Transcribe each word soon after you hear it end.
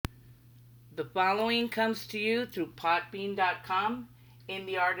The following comes to you through podbean.com in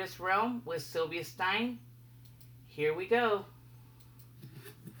the artist realm with Sylvia Stein. Here we go.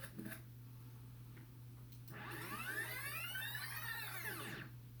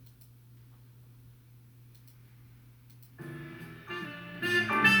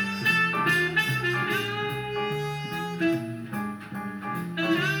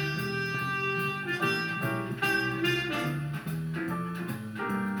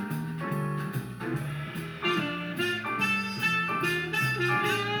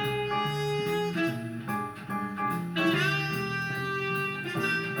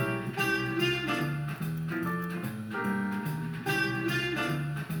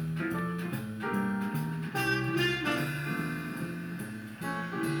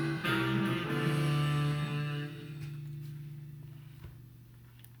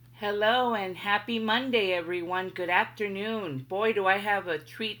 Hello and happy Monday, everyone. Good afternoon. Boy, do I have a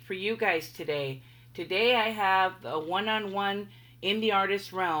treat for you guys today. Today I have a one-on-one in the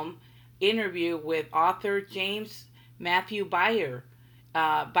artist realm interview with author James Matthew Byers.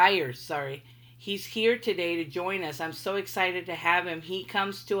 Sorry, he's here today to join us. I'm so excited to have him. He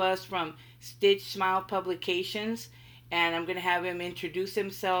comes to us from Stitch Smile Publications, and I'm going to have him introduce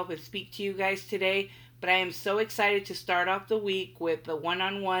himself and speak to you guys today. But I am so excited to start off the week with the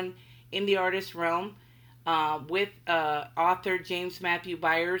one-on-one in the artist realm with author James Matthew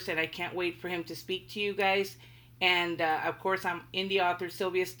Byers, and I can't wait for him to speak to you guys. And of course, I'm indie author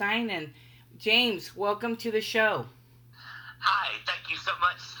Sylvia Stein. And James, welcome to the show. Hi, thank you so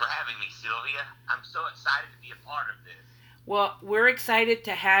much for having me, Sylvia. I'm so excited to be a part of this. Well, we're excited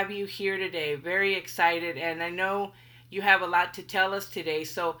to have you here today. Very excited, and I know you have a lot to tell us today.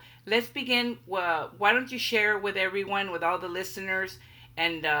 So let's begin. Why don't you share with everyone, with all the listeners,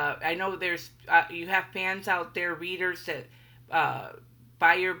 and I know there's you have fans out there, readers that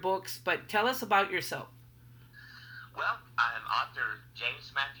buy your books, but tell us about yourself. Well, I'm author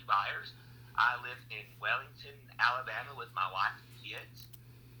James Matthew Byers. I live in Wellington, Alabama with my wife and kids.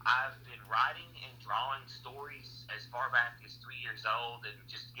 I've been writing and drawing stories as far back as 3 years old, and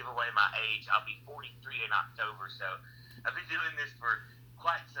just to give away my age, I'll be 43 in October, so I've been doing this for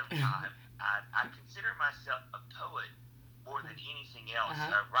quite some time. I consider myself a poet more than anything else.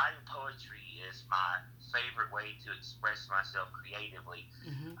 Writing poetry is my favorite way to express myself creatively.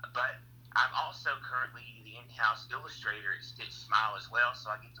 But I'm also currently the in-house illustrator at Stitch Smile as well,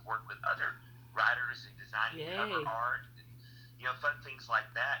 so I get to work with other writers and designing cover art and fun things like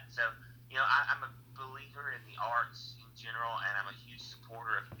that. So I'm a believer in the arts in general, and I'm a huge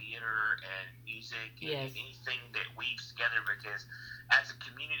supporter of theater and music and anything that weaves together, because as a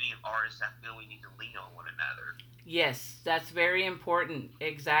community of artists, I feel we need to lean on one another. Yes, that's very important.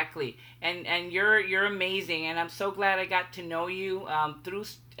 Exactly, and you're amazing, and I'm so glad I got to know you through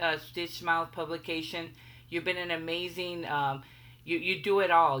Stitch Smile Publication. You've been an amazing. You do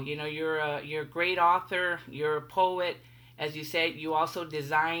it all. You're a great author. You're a poet, as you said. You also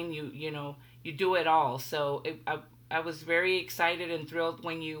design. You do it all. So I was very excited and thrilled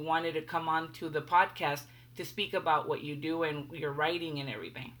when you wanted to come on to the podcast to speak about what you do and your writing and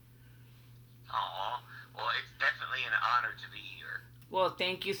everything. Aw, well, it's definitely an honor to be here. Well,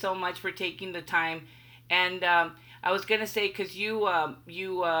 thank you so much for taking the time. And I was gonna say, cause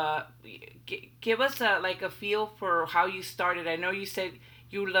give us like a feel for how you started. I know you said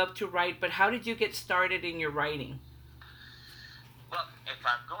you love to write, but how did you get started in your writing? Well, if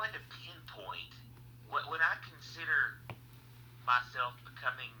I'm going to pinpoint, when I consider myself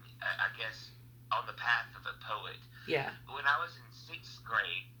becoming, I guess, on the path of a poet, Yeah. when I was in sixth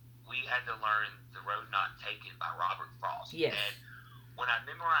grade, we had to learn The Road Not Taken by Robert Frost. Yes. And when I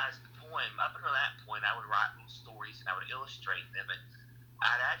memorized the poem, up until that point, I would write little stories and I would illustrate them. And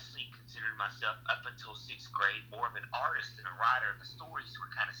I'd actually considered myself, up until sixth grade, more of an artist than a writer. The stories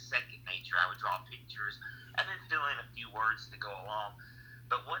were kind of second nature. I would draw pictures and then fill in a few words to go along.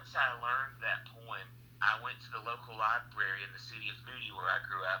 But once I learned that poem, I went to the local library in the city of Moody, where I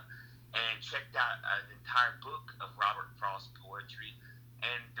grew up, and checked out an entire book of Robert Frost poetry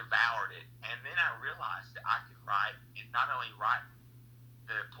and devoured it. And then I realized that I could write, and not only write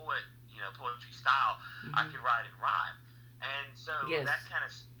the poetry style, I could write and rhyme. And so that kind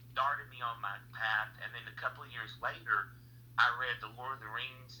of started me on my path. And then a couple of years later, I read The Lord of the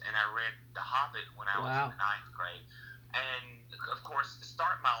Rings and I read The Hobbit when I was in the ninth grade. And of course, to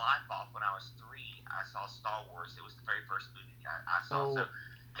start my life off when I was 3, I saw Star Wars. It was the very first movie I saw. So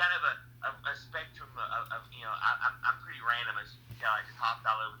kind of a spectrum of I'm pretty random, as you can tell. I just hopped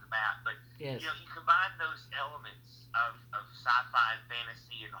all over the map. But you combine those elements of sci-fi and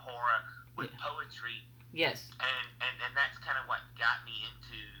fantasy and horror with poetry. Yes. And that's kind of what got me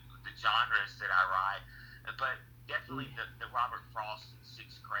into the genres that I write, but definitely Yeah. the Robert Frost in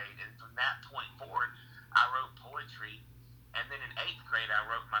sixth grade, and from that point forward, I wrote poetry. And then in eighth grade, I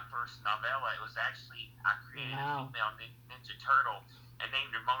wrote my first novella. It was actually I created a Wow. female Ninja Turtle and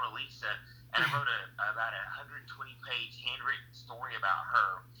named her Mona Lisa, and I wrote about a 120-page handwritten story about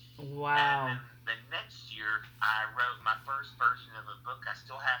her. And Wow. then the next year, I wrote my first version of a book I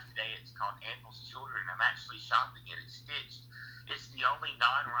still have today. It's called Anvil's Children. I'm actually shopping it. It's stitched. It's the only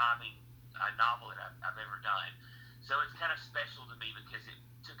non-rhyming novel that I've ever done. So it's kind of special to me because it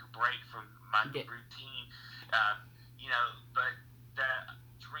took a break from my Yeah. routine. Um, but the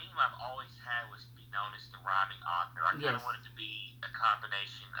dream I've always had was to be known as the rhyming author. I kind Yes. of wanted to be a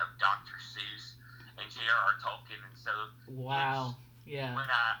combination of Dr. Seuss and J.R.R. Tolkien. And so it's Wow. Yeah. when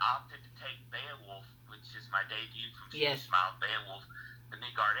I opted to take Beowulf, which is my debut from Yes. Stitch Smile, Beowulf, the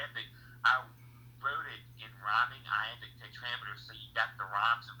Midgard epic, I wrote it in rhyming iambic tetrameter, so you got the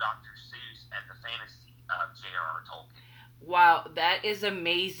rhymes of Dr. Seuss and the fantasy of J.R.R. Tolkien. Wow, that is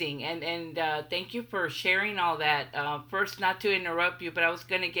amazing, and thank you for sharing all that. First, not to interrupt you, but I was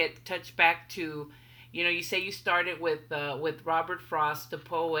gonna get touch back to, you say you started with Robert Frost, the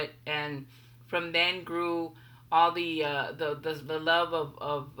poet, and from then grew all the love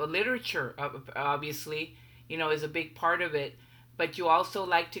of literature. Obviously, is a big part of it. But you also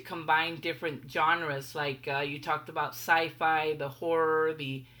like to combine different genres, like you talked about sci-fi, the horror,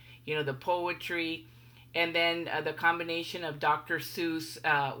 the poetry, and then the combination of Dr. Seuss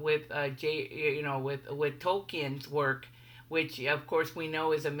with with Tolkien's work, which of course we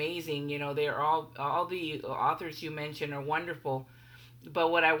know is amazing. They're all the authors you mentioned are wonderful.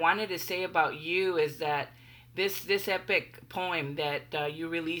 But what I wanted to say about you is that this epic poem that you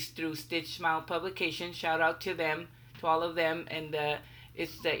released through Stitch Smile Publications, shout out to them, to all of them, and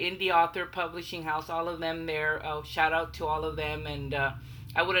it's the Indie Author Publishing House, all of them there. Shout out to all of them, and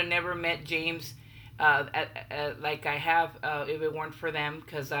I would have never met James like I have if it weren't for them,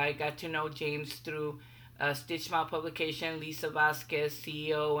 because I got to know James through Stitch Smile Publication, Lisa Vasquez,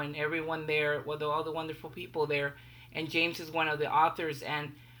 CEO, and everyone there, well, all the wonderful people there. And James is one of the authors.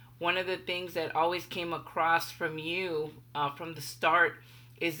 And one of the things that always came across from you from the start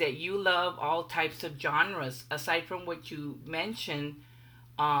is that you love all types of genres. Aside from what you mentioned,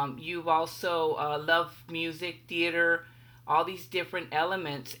 you've also loved music, theater, all these different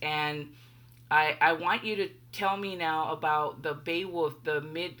elements. And I want you to tell me now about the Beowulf, the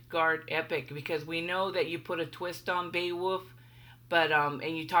Midgard epic, because we know that you put a twist on Beowulf, but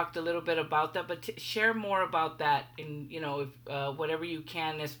and you talked a little bit about that, but share more about that, and if whatever you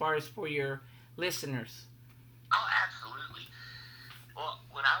can as far as for your listeners. Oh, absolutely. Well,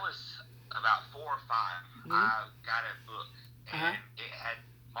 when I was about 4 or 5, Mm-hmm. I got a book, Uh huh. and it had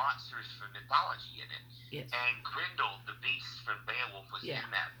monsters from mythology in it. Yes. And Grendel, the beast from Beowulf, was Yeah. in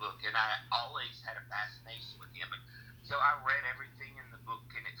that book, and I always had a fascination with him. And so I read everything in the book,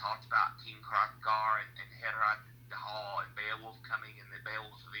 and it talked about King Hrothgar and Hedrod the Hall and Beowulf coming, and that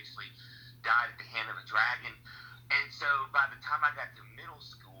Beowulf eventually died at the hand of a dragon. And so by the time I got to middle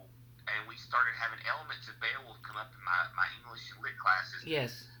school, and we started having elements of Beowulf come up in my English and lit classes,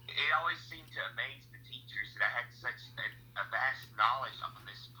 Yes. it always seemed to amaze the teachers that I had such a vast knowledge on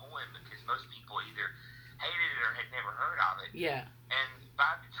this poem, because most people either hated it or had never heard of it. Yeah. And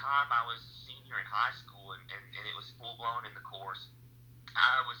by the time I was a senior in high school, and it was full blown in the course,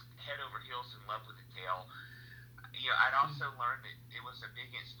 I was head over heels in love with the tale. I'd also learned that it was a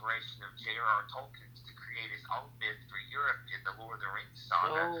big inspiration of J.R.R. Tolkien to create his own myth for Europe in the Lord of the Rings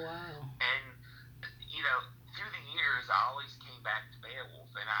saga. Oh wow. And through the years, I always came back to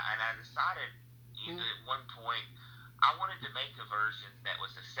Beowulf, and I decided Mm-hmm. at one point I wanted to make a version that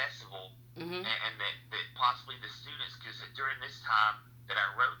was accessible, Mm-hmm. and that possibly the students, because during this time that I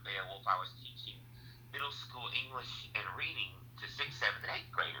wrote Beowulf, I was teaching middle school English and reading to sixth, seventh, and eighth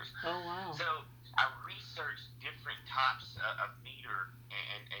graders. Oh wow. So I researched different types of meter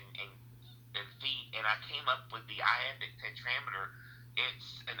and feet, and I came up with the iambic tetrameter.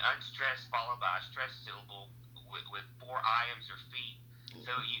 It's an unstressed followed by a stressed syllable with four iambs or feet.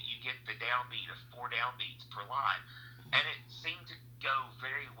 So you get the downbeat of four downbeats per line. And it seemed to go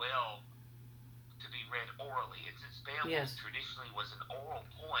very well to be read orally. And since Beowulf Yes. traditionally was an oral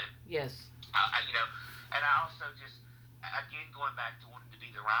poem, Yes. and I also just, again, going back to wanting to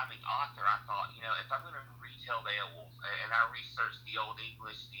be the rhyming author, I thought, if I'm going to retell Beowulf, and I researched the Old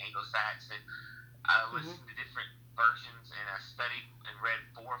English, the Anglo-Saxon, I Mm-hmm. listened to different versions, and I studied and read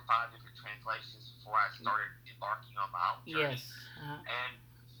 4 or 5 different translations before I started embarking on my own journey. Yes. Uh-huh. And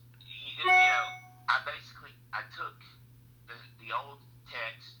I took the old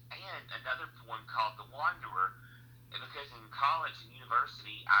text and another poem called The Wanderer, because in college and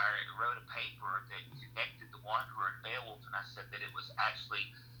university I wrote a paper that connected the Wanderer and Beowulf, and I said that it was actually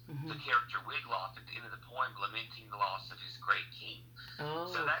Mm-hmm. the character Wiglaf at the end of the poem lamenting the loss of his great king. So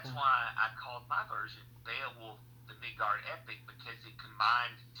Oh, that's okay. why I called my version Beowulf the Midgard Epic, because it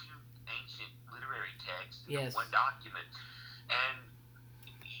combined two ancient literary texts into Yes. one document. And,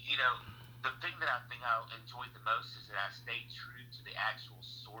 you know, the thing that I think I enjoyed the most is that I stayed true to the actual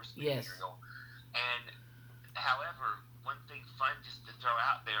source Yes. material. And however, one thing fun just to throw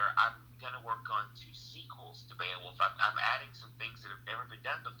out there, I'm going to work on two sequels to Beowulf. I'm adding some things that have never been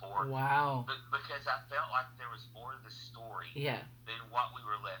done before, Wow. but because I felt like there was more to the story Yeah. than what we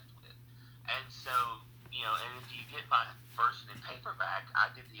were left with. And so, and if you get my version in paperback, I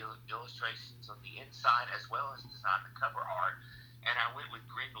did the illustrations on the inside as well as designed the cover art. And I went with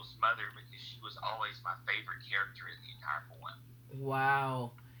Grendel's mother because she was always my favorite character in the entire poem.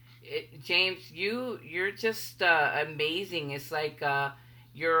 Wow. James, you're just amazing. It's like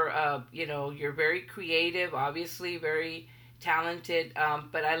you're you're very creative, obviously very talented.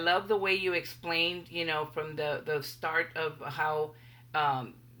 But I love the way you explained, from the start of how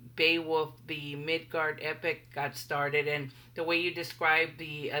um, Beowulf, the Midgard epic, got started, and the way you described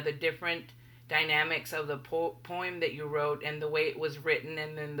the different dynamics of the poem that you wrote, and the way it was written,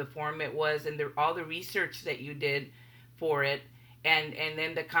 and then the form it was, and all the research that you did for it, and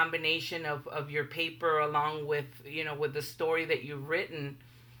then the combination of your paper along with with the story that you've written.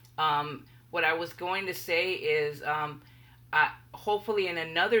 What I was going to say is, hopefully in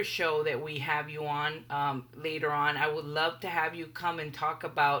another show that we have you on later on, I would love to have you come and talk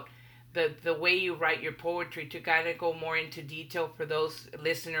about the way you write your poetry, to kind of go more into detail for those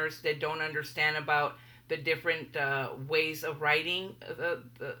listeners that don't understand about the different ways of writing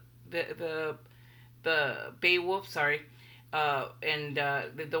the Beowulf, sorry, and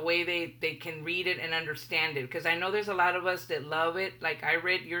the way they can read it and understand it. Because I know there's a lot of us that love it. Like, I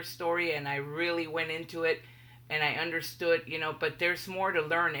read your story and I really went into it and I understood, but there's more to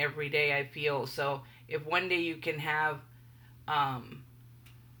learn every day, I feel. So if one day you can have, um,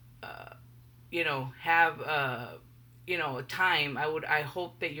 uh, have, time, I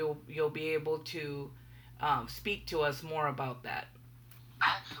hope that you'll be able to speak to us more about that.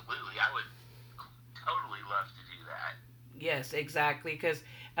 Absolutely. I would totally love to do that. Yes, exactly. Because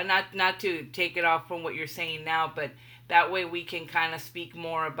not to take it off from what you're saying now, but that way we can kind of speak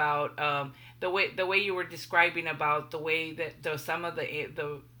more about the way you were describing about the way that some of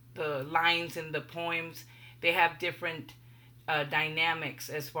the lines in the poems, they have different dynamics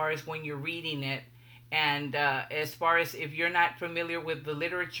as far as when you're reading it. And as far as if you're not familiar with the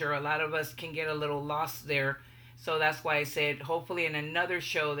literature, a lot of us can get a little lost there. So that's why I said hopefully in another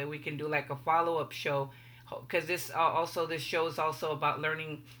show that we can do like a follow up show, because this show is also about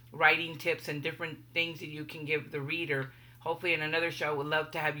learning writing tips and different things that you can give the reader. Hopefully in another show, I would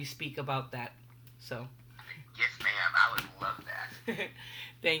love to have you speak about that. So Yes, ma'am. I would love that.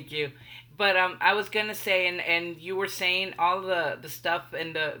 thank you. But I was gonna say, and you were saying all the stuff,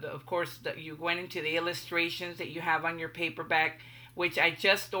 and of course you went into the illustrations that you have on your paperback, which I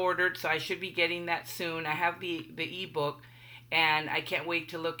just ordered, so I should be getting that soon. I have the ebook, and I can't wait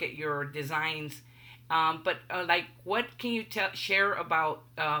to look at your designs. But like, what can you share about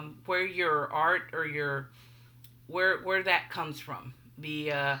where your art or where that comes from?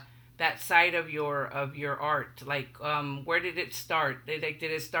 The that side of your art, like, where did it start? Did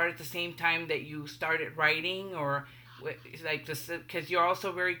it start at the same time that you started writing, or like this? Because you're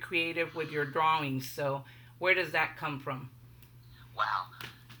also very creative with your drawings. So where does that come from? Wow.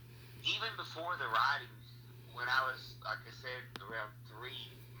 Even before the writing, when I was, like I said, around 3,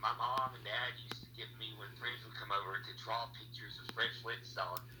 my mom and dad used to give me, when friends would come over, to draw pictures of Fred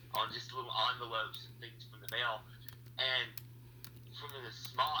Flintstone on just little envelopes and things from the mail. And from a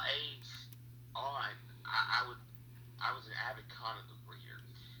small age on, I was an avid comic book reader,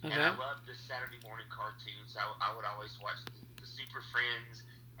 and I Okay. loved the Saturday morning cartoons. I would always watch the Super Friends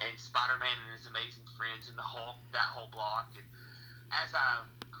and Spider Man and his Amazing Friends and the whole that whole block. And as I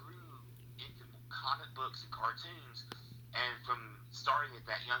grew into comic books and cartoons, and from starting at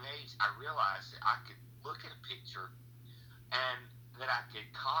that young age, I realized that I could look at a picture and that I could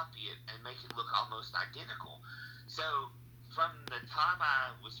copy it and make it look almost identical. So from the time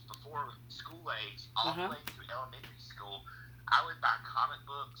I was before school age Uh all the huh. way through elementary school, I would buy comic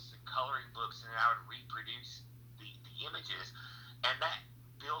books and coloring books, and then I would reproduce the images. And that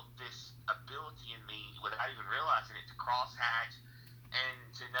built this ability in me without even realizing it to cross hatch and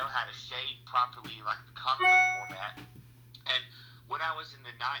to know how to shade properly, like the comic book format. And when I was in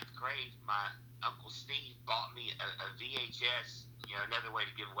the ninth grade, my Uncle Steve bought me a VHS. You know, another way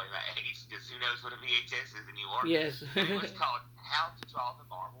to give away my age, because who knows what a VHS is anymore. Yes. And it was called How to Draw the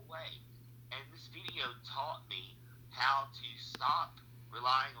Marvel Way. And this video taught me how to stop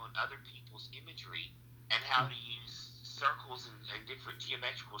relying on other people's imagery and how to use circles and different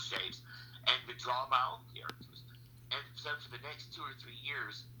geometrical shapes and to draw my own characters. And so for the next 2 or 3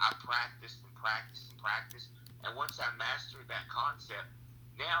 years, I practiced and practiced and practiced. And once I mastered that concept,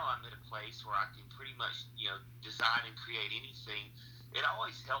 now I'm at a place where I can pretty much, design and create anything. It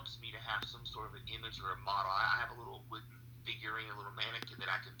always helps me to have some sort of an image or a model. I have a little wooden figurine, a little mannequin that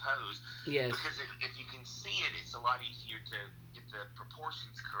I can pose, Yes. because if you can see it, it's a lot easier to get the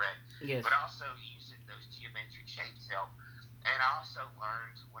proportions correct. Yes. But also using those geometric shapes help. And I also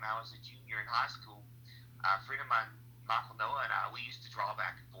learned when I was a junior in high school, a friend of mine, Michael Noah, and I, we used to draw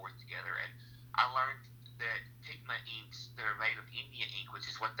back and forth together. And I learned that pigment inks that are made of India ink, which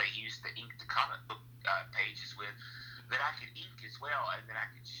is what they use to ink the comic book pages with, that I could ink as well, and that I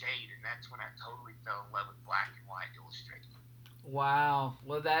could shade. And that's when I totally fell in love with black and white illustrating. Wow.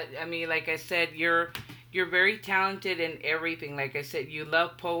 Well, that I mean, like I said, you're very talented in everything. Like I said, you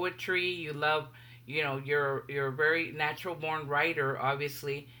love poetry. You love, you're a very natural born writer,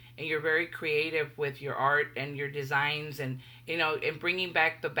 obviously, and you're very creative with your art and your designs, and bringing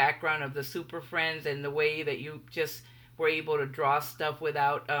back the background of the Super Friends and the way that you just were able to draw stuff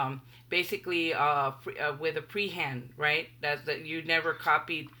without basically with a freehand, right? That you never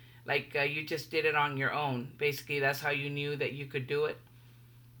copied, like you just did it on your own. Basically, that's how you knew that you could do it.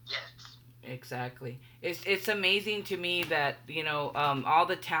 Yes. Exactly. It's amazing to me that all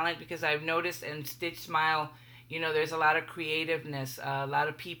the talent, because I've noticed in Stitch Smile, there's a lot of creativeness, a lot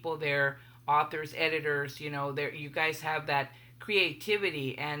of people there, authors, editors. There you guys have that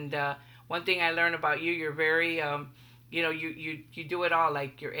creativity. And one thing I learned about you, you're very you do it all.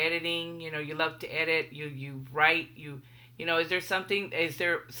 Like you're editing. You love to edit. You write. Is there something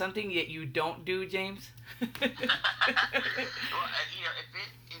that you don't do, James? Well, if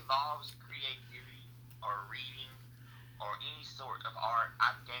it involves creativity or reading or any sort of art,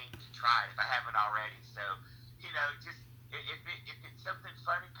 I'm game to try it if I haven't already. So, just if it's something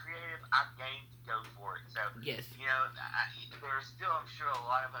fun and creative, I'm game to go for it. So, Yes. there's still, I'm sure, a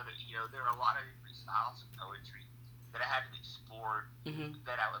lot of other, there are a lot of different styles of poetry that I haven't explored Hmm.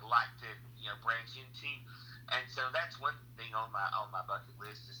 that I would like to, branch into. And so that's one thing on my bucket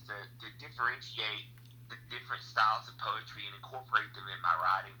list is to differentiate the different styles of poetry and incorporate them in my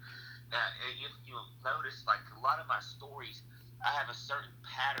writing. If you'll notice, like a lot of my stories, I have a certain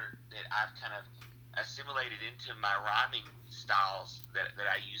pattern that I've kind of assimilated into my rhyming styles that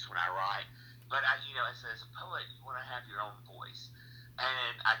I use when I write. But as a poet, you want to have your own voice,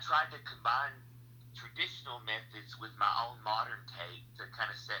 and I tried to combine traditional methods with my own modern take to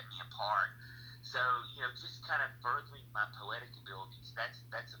kind of set me apart. So, just kind of furthering my poetic abilities. That's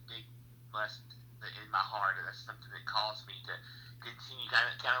a big must in my heart, and that's something that calls me to continue,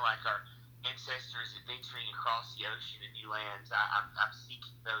 kind of like our ancestors adventuring across the ocean and new lands. I'm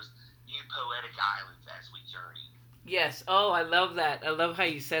seeking those new poetic islands as we journey. Yes. Oh, I love that. I love how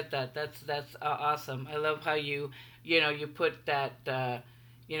you said that. That's awesome. I love how you put that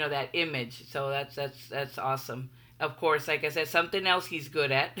that image. So that's awesome. Of course, like I said, something else he's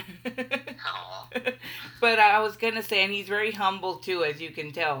good at. Aw. But I was gonna say, and he's very humble too, as you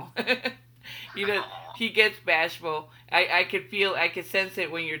can tell. you know, Aw. he gets bashful. I could feel, I could sense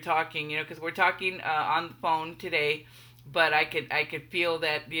it when you're talking. Because we're talking on the phone today, but I could feel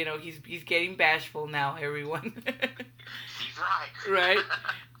that he's getting bashful now. Everyone. She's right. Right.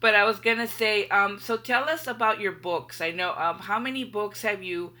 But I was gonna say, so tell us about your books. I know, how many books have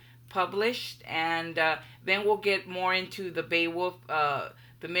you published, and then we'll get more into the Beowulf,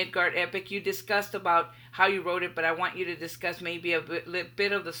 the Midgard epic. You discussed about how you wrote it, but I want you to discuss maybe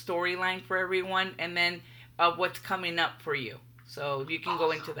bit of the storyline for everyone, and then what's coming up for you. So you can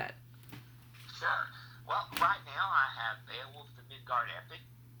go into Awesome. that. Sure. Well, right now I have Beowulf the Midgard Epic,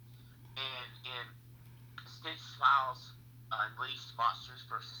 and in Stitch Smiles Unleashed Monsters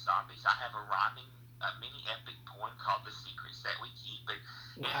versus Zombies, I have a rhyming mini epic poem called The Secrets That We Keep. And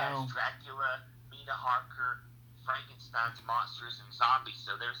it has Wow. Dracula, Mina Harker, Frankenstein's monsters, and zombies.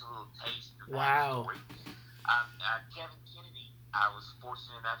 So there's a little taste of that Wow. story. Kevin Kennedy, I was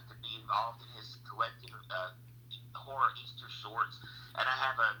fortunate enough to be involved in his collective horror Easter shorts, and I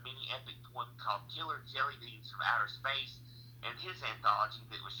have a mini epic poem called Killer Jelly Beans from Outer Space in his anthology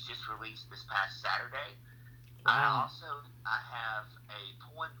that was just released this past Saturday. Wow. I have a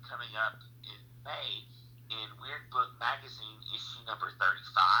poem coming up in May in Weird Book Magazine issue number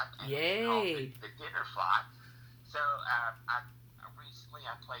 35, and it's called Yay. The Dinner Fly. So I recently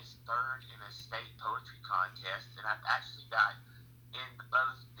I placed third in a state poetry contest, and I've actually got in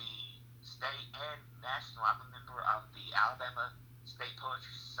both the state and national. I'm a member of the Alabama State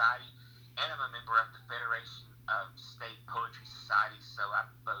Poetry Society, and I'm a member of the Federation of State Poetry Societies. So I'm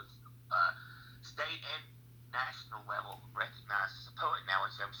both uh, state and national level recognized as a poet now,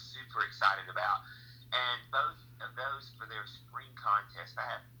 which I'm super excited about. And both of those for their spring contest, I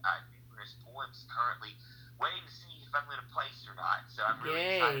have numerous poems currently waiting to see if I'm going to place or not. So I'm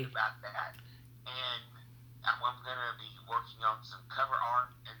really excited Yay. about that. And I'm going to be working on some cover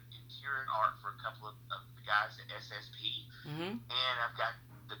art and interior art for a couple of the guys at SSP. Mm-hmm. And I've got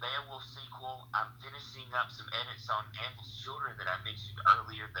the Beowulf sequel. I'm finishing up some edits on Anvil's Children that I mentioned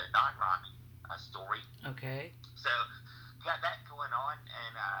earlier, the non-rhyming story. Okay. So got that going on,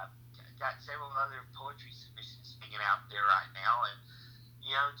 and got several other poetry submissions hanging out there right now. And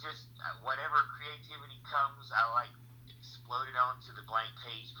just whatever creativity comes, I like explode it onto the blank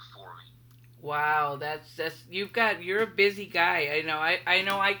page before me. Wow, that's you're a busy guy. I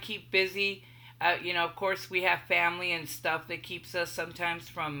know I keep busy. Of course we have family and stuff that keeps us sometimes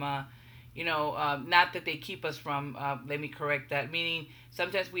from not that they keep us from let me correct that, meaning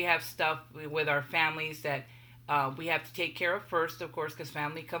sometimes we have stuff with our families that we have to take care of first, of course, because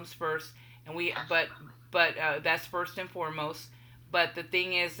family comes first, and we Absolutely. but that's first and foremost. But the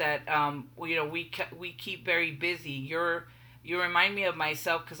thing is that we keep very busy. You remind me of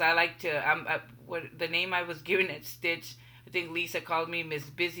myself because I like to. What the name I was given at Stitch. I think Lisa called me Miss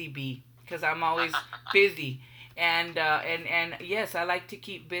Busy Bee because I'm always busy. And yes, I like to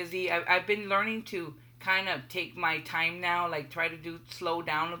keep busy. I've been learning to kind of take my time now, like try to do slow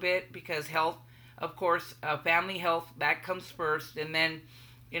down a bit because health, of course, family health that comes first, and then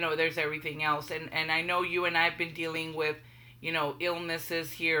there's everything else. And I know you and I've been dealing with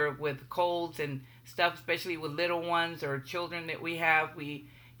illnesses here with colds and stuff, especially with little ones or children that we have.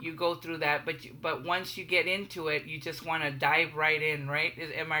 You go through that, but once you get into it, you just want to dive right in, right?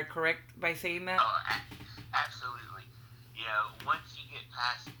 Am I correct by saying that? Oh, absolutely. Once you get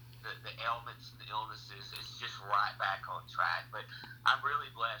past the ailments and the illnesses, it's just right back on track. But I'm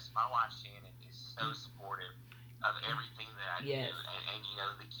really blessed. My wife Shannon is so supportive of everything that I do, Yes. and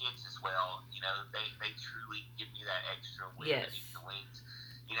the kids as well. They truly give me that extra wind Yes. beneath the wings.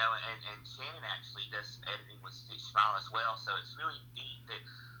 And Shannon actually does some editing with Stitch Smile as well. So it's really neat that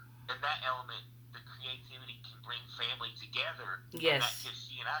in that element, the creativity can bring family together, and that Yes. gives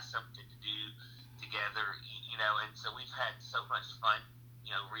she and I something to do together. And so we've had so much fun,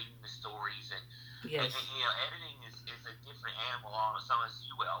 reading the stories and Yes. editing is a different animal on its own, as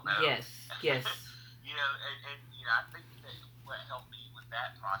you well know. Yes. Yes. And I think that what helped me with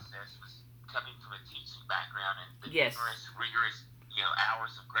that process was coming from a teaching background and the Yes. numerous rigorous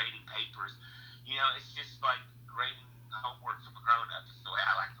hours of grading papers. It's just like grading homework from a grown up is the way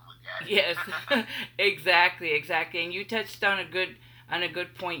I like to look at it. Yes. Exactly. Exactly. And you touched on a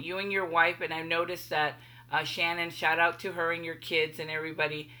good point. You and your wife, and I've noticed that Shannon. Shout out to her and your kids and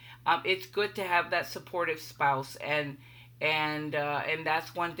everybody. It's good to have that supportive spouse, and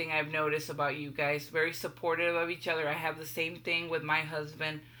that's one thing I've noticed about you guys. Very supportive of each other. I have the same thing with my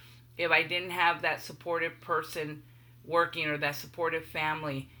husband. If I didn't have that supportive person working or that supportive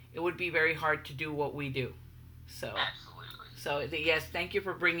family, it would be very hard to do what we do. So, Absolutely. yes, thank you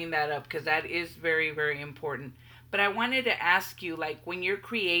for bringing that up because that is very, very important. But I wanted to ask you, like, when you're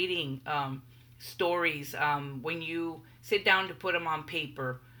creating stories, when you sit down to put them on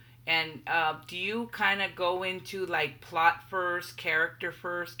paper, and do you kind of go into like plot first, character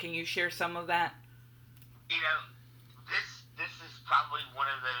first? Can you share some of that? You know, this is probably one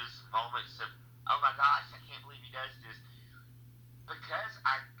of those moments of, oh my gosh, I can't believe he does this, because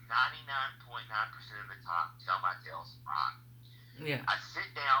I 99.9% of the time tell my tales wrong. Yeah. I sit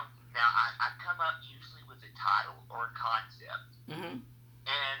down. Now, I come up usually with a title or a concept, Mm-hmm.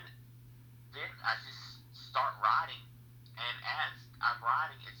 and then I just start writing. And as I'm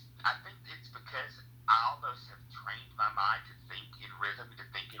writing, I think it's because I almost have trained my mind to think in rhythm, to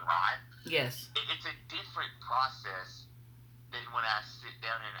think in rhyme. Yes. It's a different process than when I sit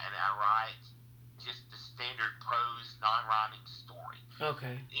down and I write just the standard prose, non-rhyming story.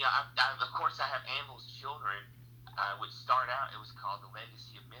 Okay. Of course, I have Anvil's Children, which started out, it was called The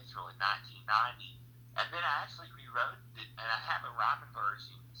Legacy of Mithril in 1990. And then I actually rewrote it, and I have a rhyming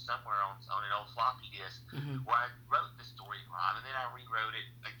version somewhere on an old floppy disk Mm-hmm. where I wrote the story in rhyme, and then I rewrote it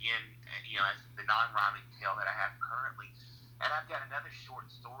again, as the non-rhyming tale that I have currently. And I've got another short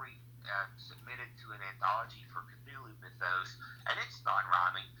story submitted to an anthology for Cthulhu Mythos, and it's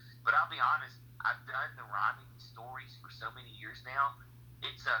non-rhyming. But I'll be honest, I've done the rhyming stories for so many years now.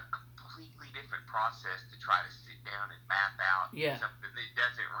 It's a completely different process to try to sit down and map out Yeah. something that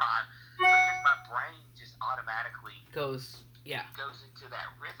doesn't rhyme because my brain just automatically Goes. Yeah. goes into that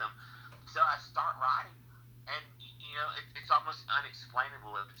rhythm. So I start writing, and it's almost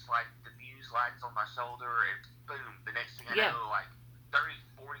unexplainable. It's like the muse lights on my shoulder, and boom, the next thing I Yeah. know, like 30,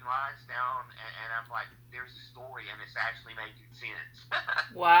 40 lines down, and I'm like, there's a story, and it's actually making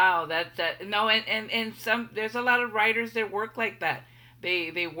sense. Wow, that no, and some there's a lot of writers that work like that.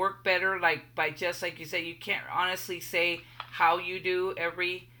 They work better like by just like you said. You can't honestly say how you do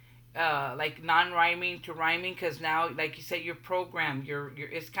every like non-rhyming to rhyming because now like you said you're programmed. You're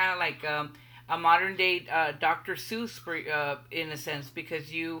it's kind of like a modern day Dr. Seuss for, in a sense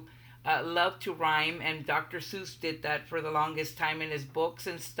because you love to rhyme and Dr. Seuss did that for the longest time in his books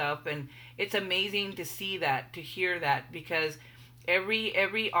and stuff and it's amazing to see that to hear that because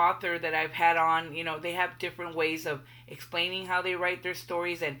every author that I've had on, they have different ways of explaining how they write their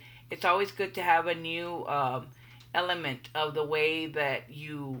stories, and it's always good to have a new element of the way that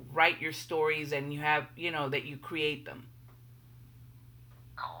you write your stories, and you have, that you create them.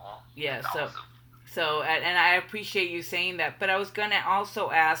 Oh, Yeah. that's awesome. And I appreciate you saying that. But I was gonna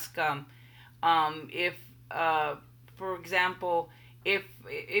also ask, if for example if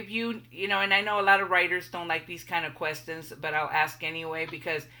and I know a lot of writers don't like these kind of questions but I'll ask anyway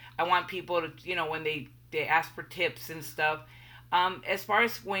because I want people to when they ask for tips and stuff as far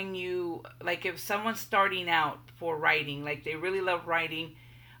as when you like if someone's starting out for writing like they really love writing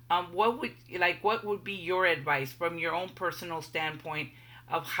what would be your advice from your own personal standpoint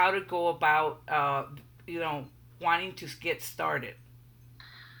of how to go about you know wanting to get started.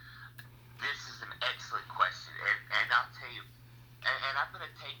 This is an excellent question, and I'll tell you, and I'm going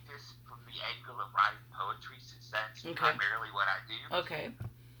to take this from the angle of writing poetry since that's Okay. primarily what I do. Okay.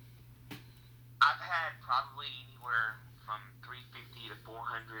 I've had probably anywhere from 350 to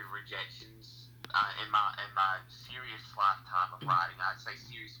 400 rejections in my serious lifetime of writing. I'd say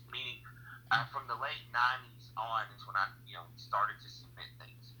serious meaning from the late 90s on is when I started to submit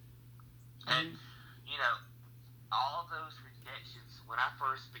things, and Mm-hmm. you know all those rejections when I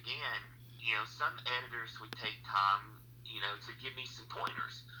first began. Some editors would take time to give me some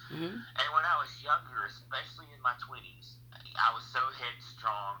pointers. Mm-hmm. And when I was younger, especially in my 20s, I was so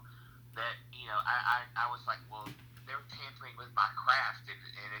headstrong that, I was like, well, they're tampering with my craft.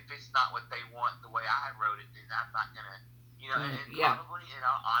 And if it's not what they want the way I wrote it, then I'm not going to, and Yeah. probably, in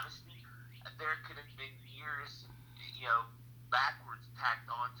all honesty, there could have been years, backwards tacked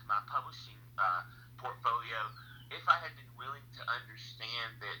on to my publishing portfolio if I had been willing to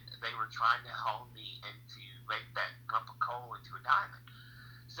understand that they were trying to hone me and to make that lump of coal into a diamond.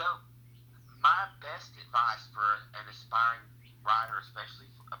 So, my best advice for an aspiring writer,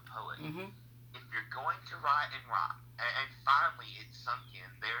 especially for a poet, Mm-hmm. if you're going to write and write, and finally it sunk in,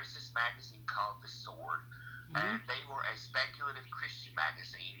 there's this magazine called The Sword, Mm-hmm. and they were a speculative Christian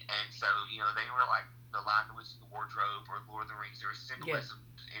magazine, and so, they were like The Lion, the Witch, and the Wardrobe, or Lord of the Rings. There was Yes. symbolism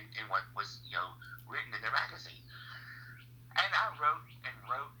in what was, written in their magazine. And I wrote and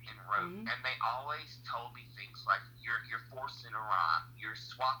wrote and wrote, Mm-hmm. and they always told me things like you're forcing a rhyme, you're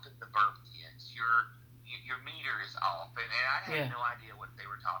swapping the verb tense, your meter is off, and I had Yeah. no idea what they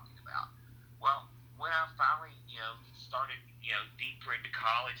were talking about. Well, when I finally started deeper into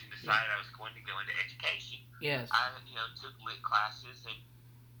college and Yeah. decided I was going to go into education, Yes. I took lit classes and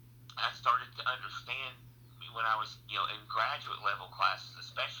I started to understand when I was in graduate level classes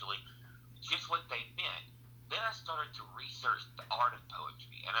especially just what they meant. Then I started to research the art of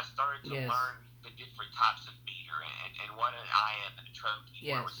poetry, and I started to Yes. learn the different types of meter and what an iamb and a trochee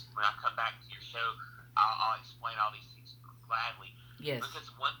were. Yes. When I come back to your show, I'll explain all these things gladly. Yes. Because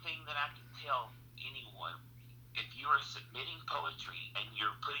one thing that I can tell anyone, if you are submitting poetry and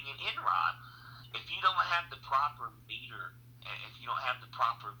you're putting it in rhyme, if you don't have the proper meter, and if you don't have the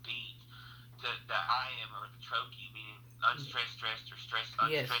proper beat, the iamb or the trochee, meaning unstressed, stressed, or stressed,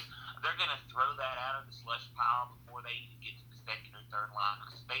 Yes. unstressed, they're going to throw that out of the slush pile before they even get to the second or third line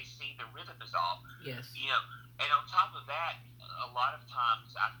because they see the rhythm is off. Yes. And on top of that, a lot of times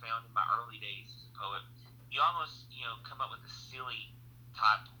I found in my early days as a poet, you almost, come up with a silly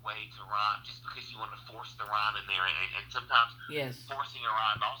type of way to rhyme just because you want to force the rhyme in there. And sometimes Yes. forcing a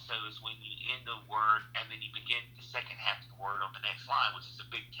rhyme also is when you end a word and then you begin the second half of the word on the next line, which is a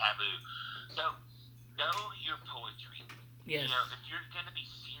big taboo. So, know your poetry. Yes. If you're going to be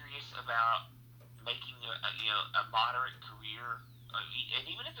serious about making a moderate career, and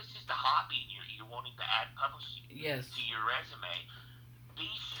even if it's just a hobby and you're wanting to add publishing Yes. to your resume, be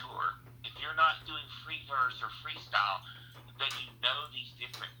sure if you're not doing free verse or freestyle that you know these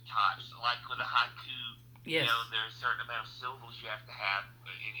different types. Like with a haiku, Yes. There's a certain amount of syllables you have to have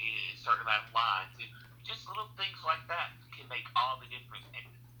in a certain amount of lines. And just little things like that can make all the difference. And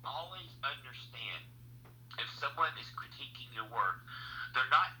always understand if someone is critiquing your work,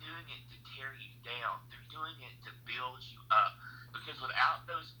 they're not doing it to tear you down. They're doing it to build you up. Because without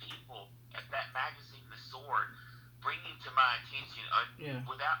those people at that magazine, The Sword, bringing to my attention, Yeah.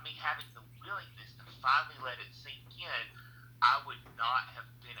 without me having the willingness to finally let it sink in, I would not have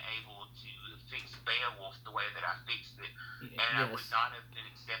been able to fix Beowulf the way that I fixed it, and I would Yes. not have been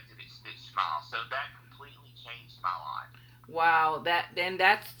accepted at Stitch Smile. So that completely changed my life. Wow,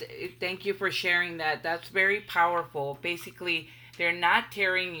 that's thank you for sharing that. That's very powerful. Basically, they're not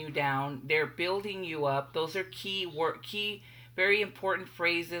tearing you down, they're building you up. Those are key very important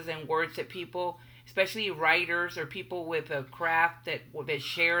phrases and words that people, especially writers or people with a craft that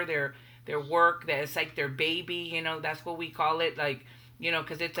share their work, that it's like their baby, that's what we call it, like,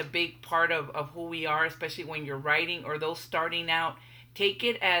 because it's a big part of who we are, especially when you're writing or those starting out. Take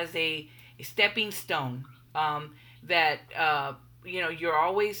it as a stepping stone. That you're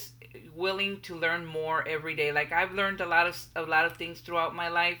always willing to learn more every day. Like I've learned a lot of things throughout my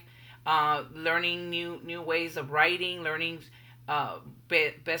life, learning new ways of writing, learning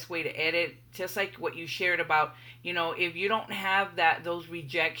best way to edit. Just like what you shared about, if you don't have those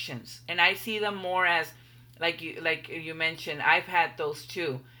rejections, and I see them more as like you mentioned, I've had those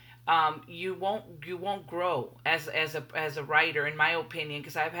too. You won't grow as a writer, in my opinion,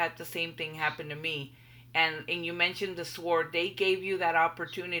 because I've had the same thing happen to me. And you mentioned the sword. They gave you that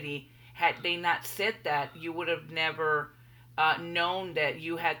opportunity. Had they not said that, you would have never known that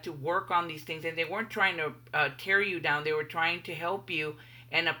you had to work on these things. And they weren't trying to tear you down. They were trying to help you.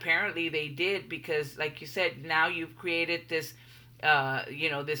 And apparently they did, because, like you said, now you've created this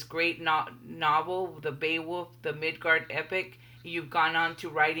great novel, the Beowulf, the Midgard epic. You've gone on to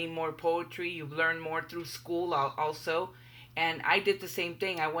writing more poetry. You've learned more through school also. And I did the same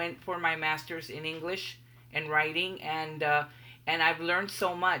thing. I went for my master's in English and writing, and I've learned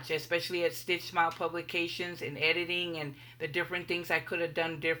so much, especially at Stitch Smile Publications, in editing and the different things I could have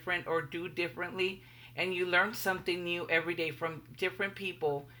done different or do differently. And you learn something new every day from different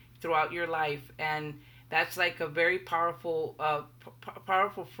people throughout your life, and that's like a very powerful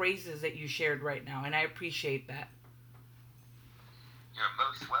phrases that you shared right now, and I appreciate that. You're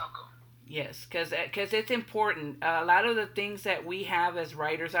most welcome. Yes, because it's important. A lot of the things that we have as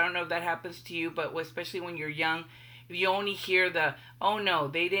writers, I don't know if that happens to you, but especially when you're young, if you only hear the, "Oh no,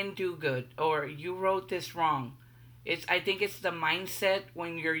 they didn't do good," or "You wrote this wrong." I think it's the mindset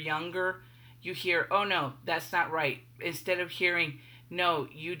when you're younger. You hear, "Oh no, that's not right," instead of hearing, "No,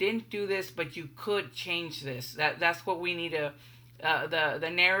 you didn't do this, but you could change this." That's what we need to.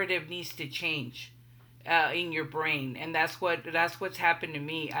 The narrative needs to change in your brain, and that's what's happened to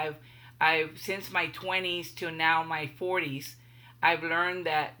me. I've since my 20s to now my 40s, I've learned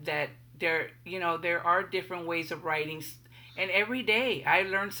that there are different ways of writing, and every day I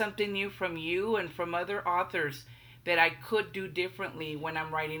learn something new from you and from other authors that I could do differently when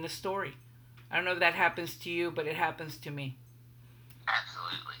I'm writing a story. I don't know if that happens to you, but it happens to me.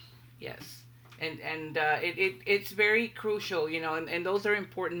 Absolutely. Yes. And it's very crucial, and those are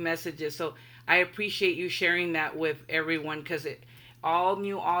important messages. So I appreciate you sharing that with everyone, because all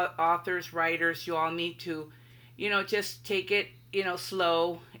new authors, writers, you all need to, just take it,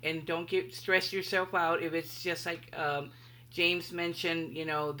 slow, and don't get stress yourself out. If it's just like James mentioned,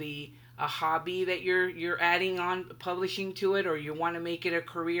 the a hobby that you're adding on publishing to it, or you want to make it a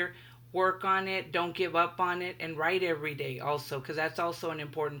career, work on it. Don't give up on it, and write every day also, because that's also an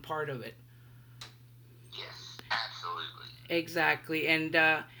important part of it. Yes, absolutely. Exactly. And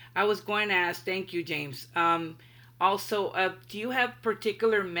I was going to ask, thank you, James. Also, do you have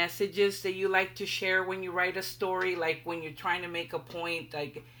particular messages that you like to share when you write a story? Like when you're trying to make a point,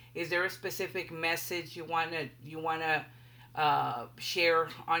 like is there a specific message you wanna share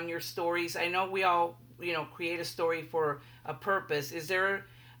on your stories? I know we all create a story for a purpose. Is there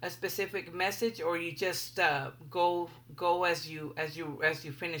a specific message, or you just go as you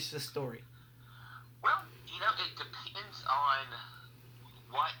finish the story? Well, it depends on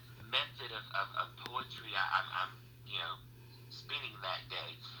what method of poetry I'm, you know, spinning that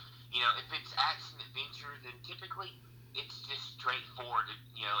day. If it's action adventure, then typically it's just straightforward.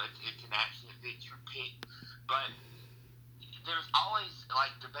 It's an action adventure pick. But there's always,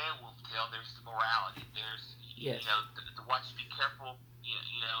 like the Beowulf tale, there's the morality. There's, Yes. the watch, be careful,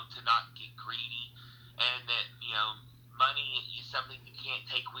 to not get greedy. And that, money is something you can't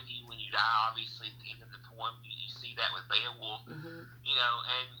take with you when you die. Obviously, at the end of the poem, you see that with Beowulf, Hmm.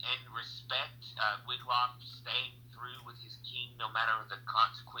 and respect, Wiglaf staying through with his king, no matter the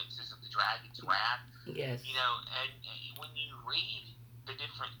consequences of the dragon's wrath. Yes. And when you read the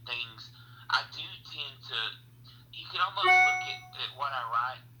different things, I do tend to. You can almost look at what I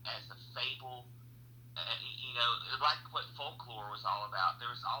write as a fable. Like what folklore was all about. There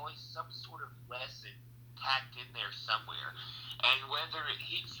was always some sort of lesson tacked in there somewhere. And whether it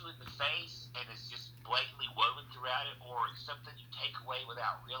hits you in the face and it's just blatantly woven throughout it, or it's something you take away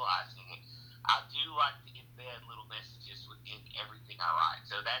without realizing it, I do like to embed little messages within everything I write.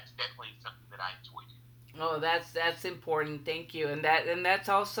 So that's definitely something that I enjoy doing. Oh, that's important. Thank you. And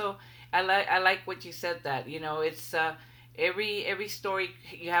that's also, I like what you said, that it's every story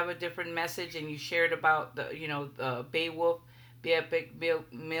you have a different message, and you shared about the Beowulf, the epic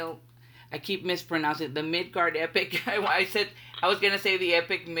Mil. I keep mispronouncing it, the Midgard epic. I said I was gonna say the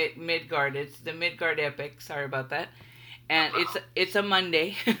epic Midgard. It's the Midgard epic. Sorry about that. And it's a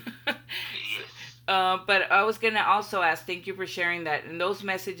Monday. Yes. But I was gonna also ask. Thank you for sharing that. And those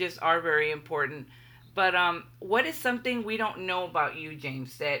messages are very important. But what is something we don't know about you,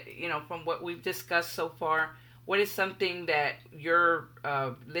 James? That from what we've discussed so far, what is something that your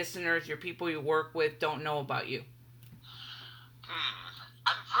listeners, your people you work with, don't know about you?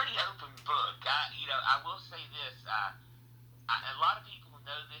 I'm a pretty open book. I will say this. A lot of people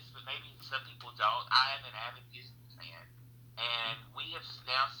know this, but maybe some people don't. I am an avid Disney fan, and we have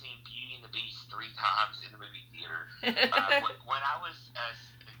now seen Beauty and the Beast 3 times in the movie theater. When I was a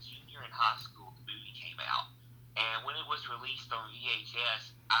junior in high school, the movie came out, and when it was released on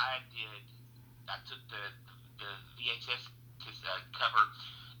VHS, I took the VHS cover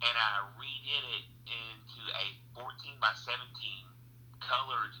and I redid it into a 14 by 17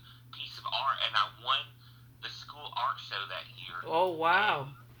 colored piece of art, and I won the school art show that year. Oh, wow.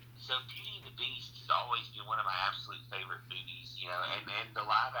 And so Beauty and the Beast has always been one of my absolute favorite movies, and the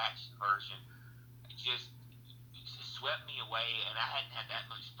live action version just swept me away, and I hadn't had that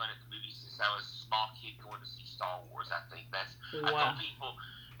much fun at the movies since I was a small kid going to see Star Wars. I Wow. told people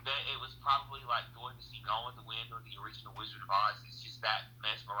that it was probably like going to see Gone with the Wind or the original Wizard of Oz. It's just that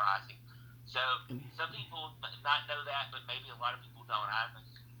mesmerizing. So some people not know that, but maybe a lot of people don't. I'm a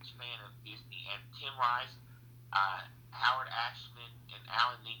huge fan of Disney, and Tim Rice, Howard Ashman, and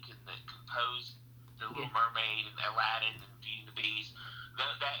Alan Menken that composed The Yeah. Little Mermaid and Aladdin and Beauty and the Beast.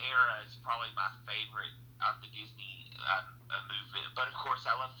 That era is probably my favorite of the Disney movement. But of course,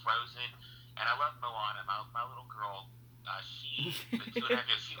 I love Frozen, and I love Moana. My little girl, the 2.5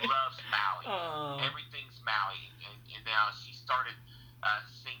 years, she loves Maui. Oh. Everything's Maui, and now she started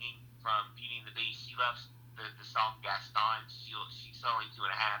singing from Beauty and the Beast. She loves the song Gaston. She's only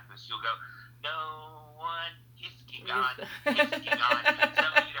 2.5, and she'll go, "No one his on, his on."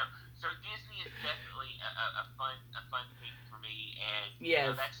 So Disney is definitely a fun thing for me, and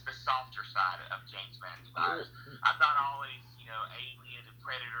Yes. that's the softer side of James Matthew Byers. I'm not always alien and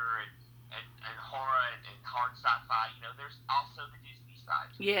predator and horror and hard sci-fi. There's also the Disney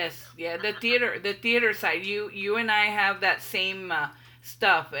side to me. Yes, yeah, the theater side. You and I have that same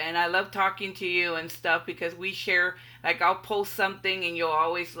stuff, and I love talking to you and stuff because we share. Like I'll post something, and you'll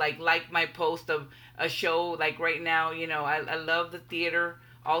always like my post of a show. Like right now, I love the theater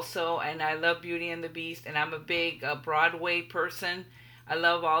also, and I love Beauty and the Beast, and I'm a big Broadway person. I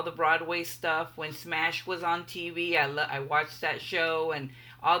love all the Broadway stuff. When Smash was on TV, I watched that show, and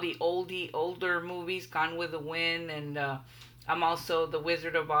all the older movies, Gone with the Wind, and I'm also the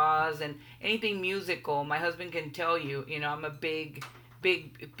Wizard of Oz, and anything musical. My husband can tell you, I'm a big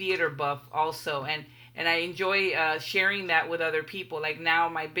theater buff also, and I enjoy sharing that with other people. Like now,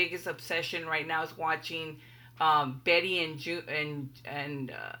 my biggest obsession right now is watching Betty and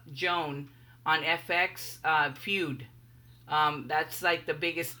Joan on FX Feud. That's like the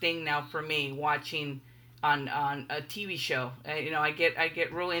biggest thing now for me, watching on a TV show. I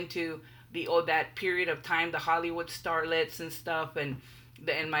get real into that period of time, the Hollywood starlets and stuff, and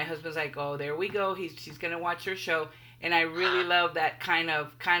my husband's like, oh, there we go. She's gonna watch her show, and I really love that kind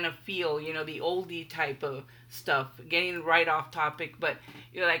of feel, the oldie type of stuff. Getting right off topic, but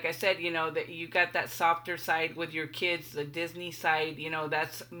like I said, that you got that softer side with your kids, the Disney side.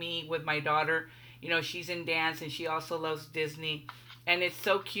 That's me with my daughter. She's in dance, and she also loves Disney, and it's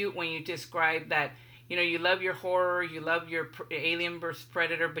so cute when you describe that. You love your horror, you love your Alien vs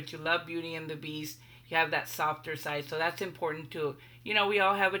Predator, but you love Beauty and the Beast. You have that softer side, so that's important too. We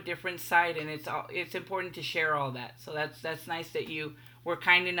all have a different side, and it's important to share all that. So that's nice that you were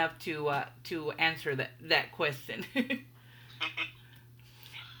kind enough to answer that question.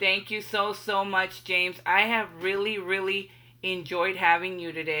 Thank you so much, James. I have really enjoyed having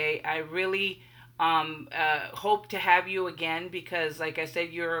you today. I really hope to have you again because, like I said,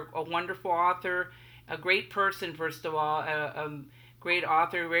 you're a wonderful author. a great person, first of all, a great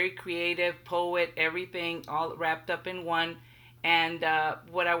author, very creative, poet, everything all wrapped up in one. And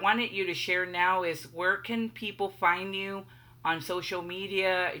what I wanted you to share now is where can people find you on social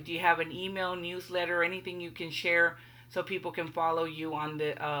media? Do you have an email, newsletter, anything you can share so people can follow you on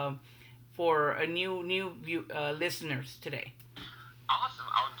the for a listeners today? Awesome.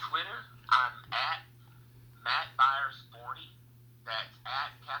 On Twitter, I'm at Matt Byers 40. That's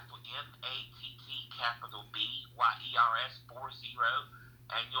at capital MATT capital BYERS 40.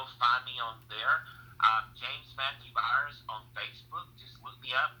 And you'll find me on there. James Matthew Byers on Facebook. Just look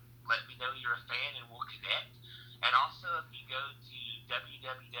me up. Let me know you're a fan and we'll connect. And also, if you go to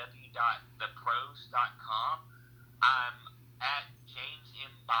www.thepros.com, I'm at James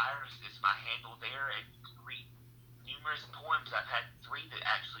M. Byers is my handle there, and you can read numerous poems. I've had 3 that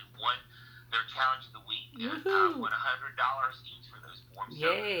actually won their challenge of the week. Won $100 each for those poems.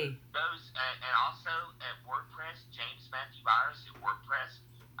 Yay! So those, and also at WordPress, James Matthew Byers at WordPress.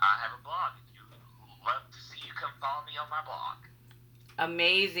 I have a blog. If you love to see you, come follow me on my blog.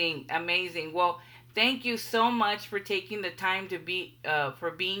 Amazing, amazing. Well, thank you so much for taking the time to be for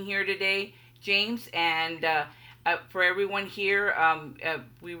being here today, James, and for everyone here.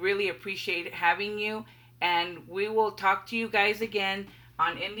 We really appreciate having you, and we will talk to you guys again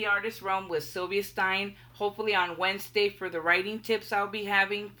on In the Artist Realm with Sylvia Stein. Hopefully on Wednesday for the writing tips I'll be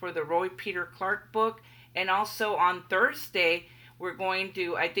having for the Roy Peter Clark book, and also on Thursday we're going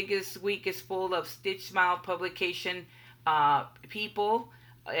to. I think this week is full of Stitch Smile publication people,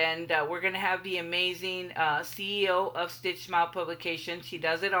 and we're going to have the amazing CEO of Stitch Smile Publications. She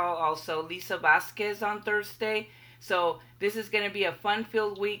does it all also, Lisa Vasquez, on Thursday. So this is going to be a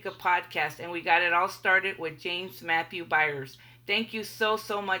fun-filled week of podcasts, and we got it all started with James Matthew Byers. Thank you so,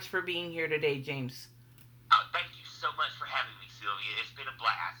 so much for being here today, James. Thank you so much for having me, Sylvia. It's been a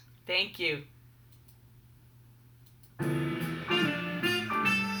blast. Thank you.